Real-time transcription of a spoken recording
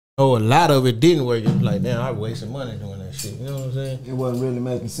Oh, a lot of it didn't work. It was like, damn, I wasted money doing that shit. You know what I'm saying? It wasn't really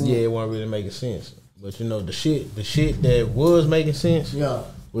making sense. Yeah, it wasn't really making sense. But you know, the shit that was making sense,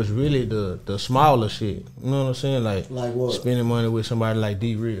 was really the smaller shit. You know what I'm saying? Like what? Spending money with somebody like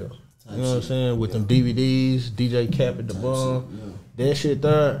D-Real. You know what I'm saying? With them DVDs, DJ Cap at the bum. That shit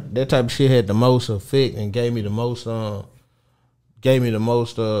there, that type of shit had the most effect and gave me the most gave me the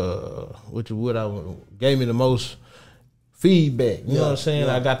most feedback. You know what I'm saying?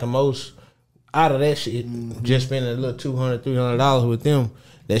 I got the most out of that shit. Just spending a little $200, $300 with them.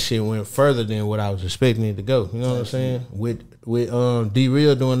 That shit went further than what I was expecting it to go. You know what I'm saying? With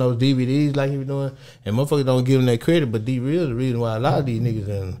D-Real doing those DVDs like he was doing, and motherfuckers don't give him that credit, but D-Real the reason why a lot of these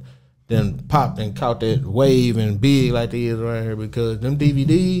niggas then popped and caught that wave and big like they is around here, because them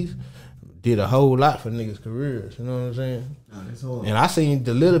DVDs did a whole lot for niggas' careers. You know what I'm saying? And I seen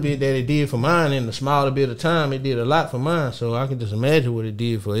the little bit that it did for mine in the smaller bit of time, it did a lot for mine. So I can just imagine what it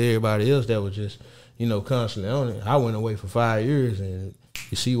did for everybody else that was just, you know, constantly on it. I went away for 5 years and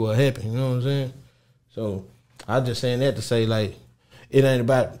you see what happened, you know what I'm saying? So I just saying that to say, like, it ain't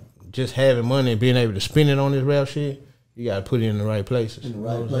about just having money and being able to spend it on this rap shit. You gotta put it in the right places. In the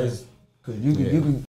right places. Cause you can